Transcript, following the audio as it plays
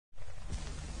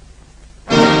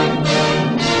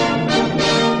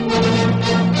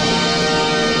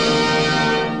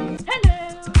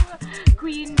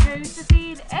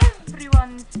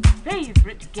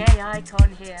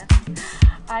icon here.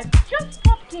 I've just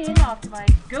popped in after my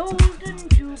Golden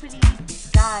Jubilee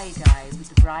skydive with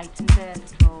the Brighton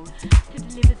Patrol to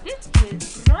deliver this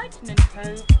year's Brighton and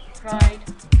Hove Pride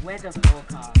weather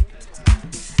forecast.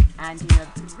 And in a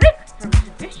break from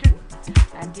tradition,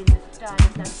 and in the style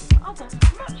of that other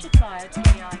much admired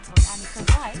gay icon Annika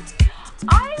White,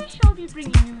 I shall be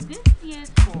bringing you this year's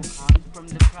forecast from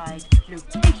the Pride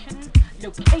locations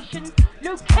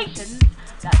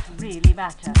that really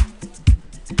matter.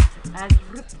 As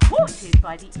reported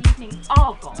by the Evening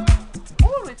Argon,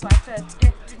 always my first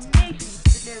destination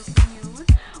for the local news,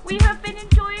 we have been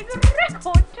enjoying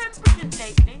record temperatures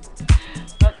lately.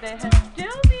 But there has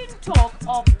still been talk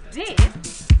of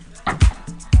this,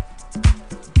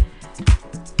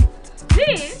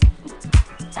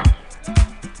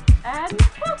 and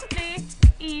possibly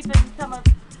even some of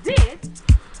this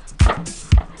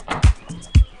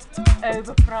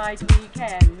over Pride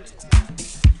weekend.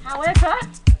 However,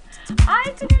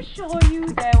 I can assure you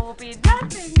there will be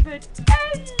nothing but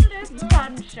endless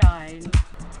sunshine.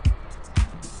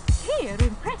 Here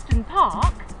in Preston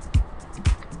Park,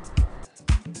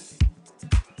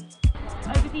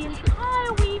 over the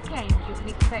entire weekend you can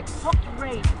expect hot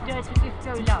rave dirty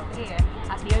disco love here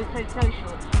at the Oh So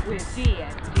Social with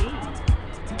DFD.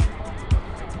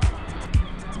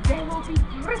 There will be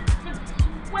drifts of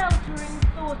sweltering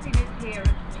sauciness here at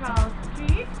Charles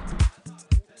Street.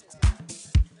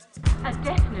 A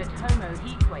definite homo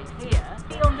heatwave here.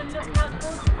 Be on the lookout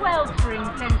for sweltering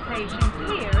sensations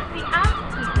here at the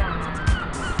Amsterdam.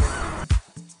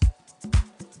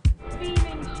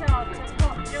 Beaming sharks of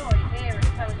hot joy here at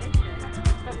Coalition.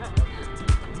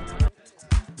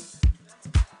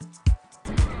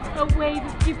 A wave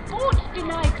of debauched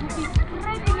delight will be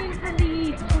spreading in from the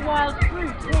east to wild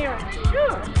fruit here at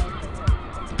Sure.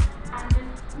 And a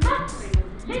smattering of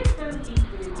Lisbon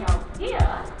heatwave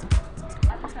here.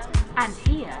 And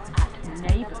here at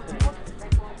Neighbourhood.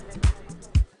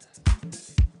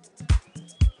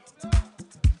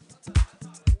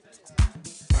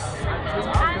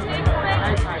 And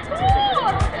expect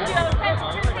more studio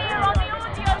temperatures here on the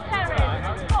audio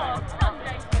terrace for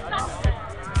Sunday to Sunday.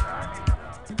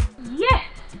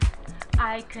 Yes,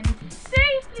 I can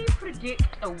safely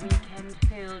predict a weekend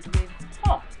filled with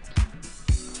hot,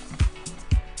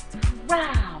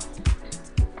 proud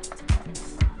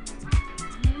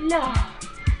love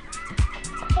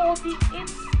for the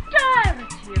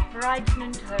entirety of Brighton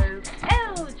and Hove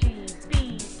LGBT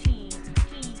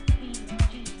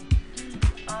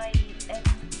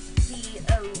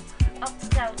up,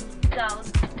 down,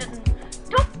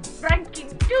 top ranking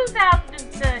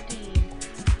 2013.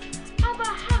 Have a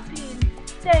happy and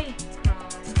safe